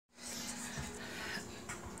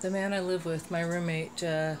The man I live with, my roommate,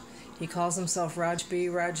 he calls himself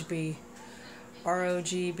Rajb,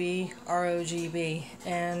 R-O-G-B.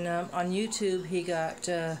 And on YouTube, he got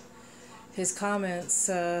his comments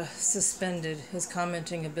suspended, his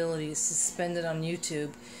commenting abilities suspended on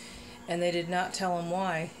YouTube. And they did not tell him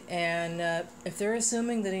why. And if they're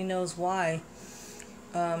assuming that he knows why,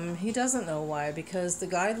 he doesn't know why, because the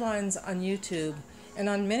guidelines on YouTube and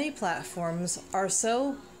on many platforms are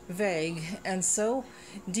so vague and so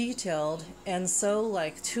detailed and so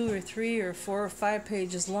like 2 or 3 or 4 or 5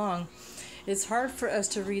 pages long. It's hard for us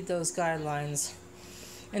to read those guidelines.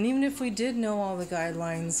 And even if we did know all the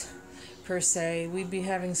guidelines per se, we'd be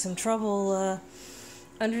having some trouble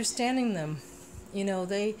understanding them. You know,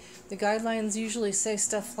 the guidelines usually say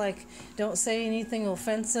stuff like, don't say anything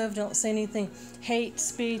offensive, don't say anything hate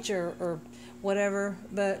speech or whatever.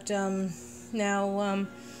 But now,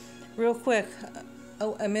 real quick,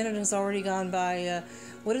 a minute has already gone by.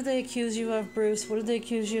 What did they accuse you of, Bruce? What did they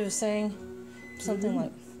accuse you of saying? Something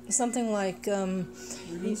like we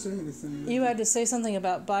didn't say anything. You had to say something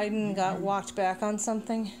about Biden got walked back on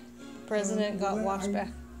something. President got walked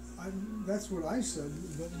back. That's what I said,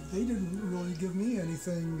 but they didn't really give me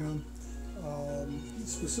anything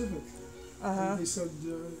specific. They said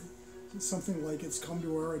something like, "It's come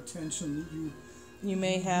to our attention that you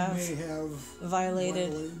may have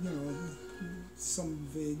violated some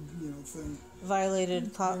vague thing,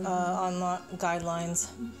 violated online guidelines."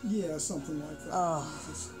 Yeah, something like that.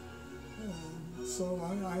 So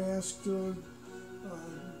I asked,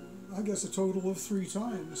 I guess a total of 3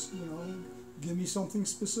 times. Give me something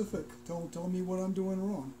specific. Tell me what I'm doing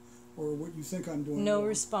wrong, or what you think I'm doing wrong. No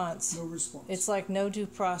response. No response. It's like no due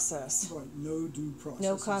process. Right, no due process.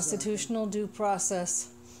 No constitutional due process.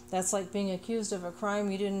 That's like being accused of a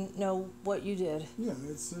crime you didn't know what you did. Yeah,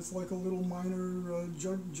 it's like a little minor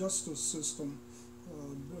justice system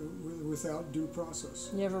without due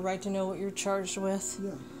process. You have a right to know what you're charged with?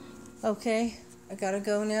 Yeah. Okay, I gotta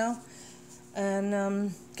go now.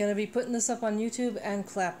 And gonna be putting this up on YouTube and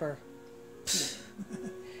Clapper.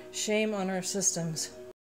 Shame on our systems.